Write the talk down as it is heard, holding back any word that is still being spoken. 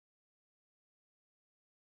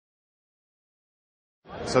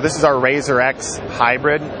So this is our RAZR X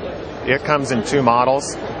Hybrid. It comes in two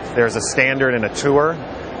models. There's a standard and a tour.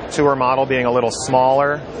 Tour model being a little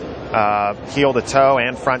smaller, heel to toe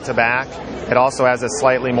and front to back. It also has a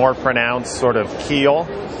slightly more pronounced sort of keel.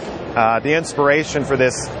 The inspiration for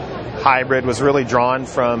this hybrid was really drawn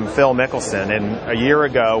from Phil Mickelson, and a year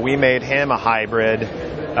ago we made him a hybrid,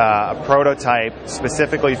 a prototype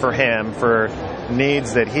specifically for him for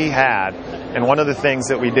needs that he had. And one of the things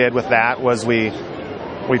that we did with that was we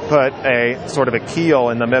put a sort of a keel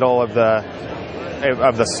in the middle of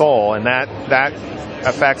the sole, and that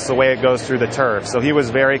affects the way it goes through the turf. So he was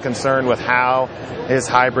very concerned with how his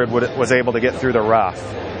hybrid was able to get through the rough.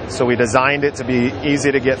 So we designed it to be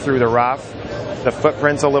easy to get through the rough. The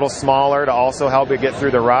footprint's a little smaller to also help it get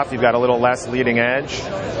through the rough. You've got a little less leading edge.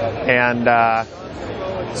 And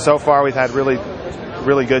so far we've had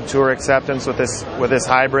really good tour acceptance with this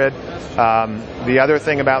hybrid. The other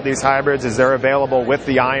thing about these hybrids is they're available with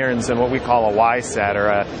the irons in what we call a Y set, or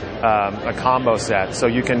a combo set. So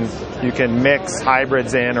you can mix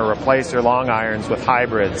hybrids in or replace your long irons with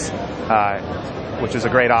hybrids, which is a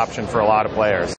great option for a lot of players.